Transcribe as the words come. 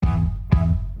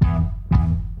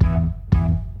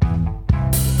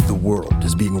world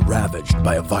is being ravaged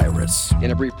by a virus.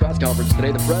 In a brief press conference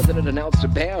today, the president announced a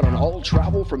ban on all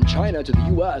travel from China to the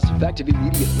U.S. effective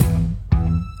immediately.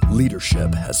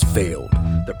 Leadership has failed.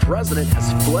 The president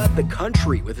has fled the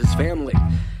country with his family.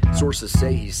 Sources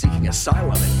say he's seeking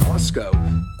asylum in Moscow.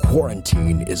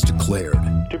 Quarantine is declared.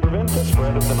 To prevent the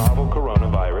spread of the novel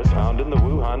coronavirus found in the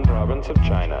Wuhan province of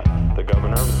China, the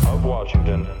governor of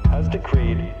Washington has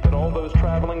decreed that all those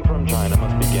traveling from China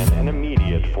must begin an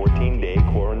immediate 14-day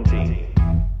quarantine.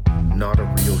 Not a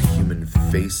real human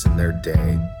face in their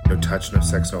day. No touch, no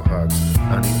sex, no hugs.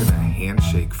 Not even a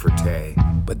handshake for Tay.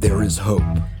 But there is hope.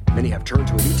 Many have turned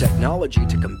to a new technology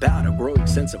to combat a growing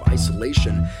sense of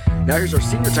isolation. Now here's our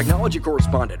senior technology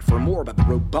correspondent for more about the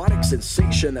robotic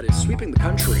sensation that is sweeping the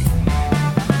country.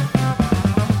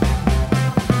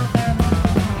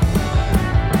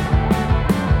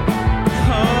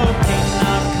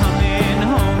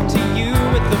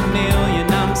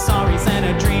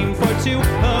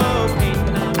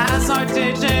 Our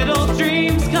digital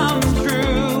dreams come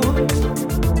true.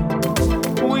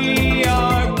 We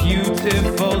are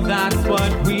beautiful, that's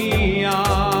what we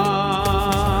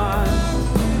are.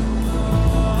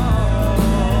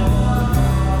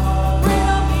 Breathe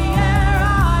on the air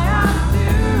I have to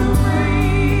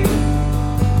breathe.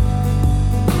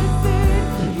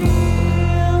 This is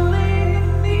healing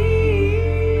me.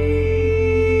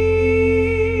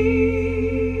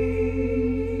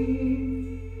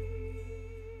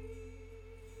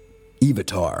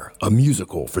 Evatar, a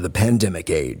musical for the pandemic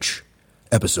age.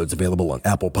 Episodes available on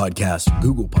Apple Podcasts,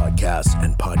 Google Podcasts,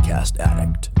 and Podcast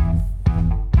Addict.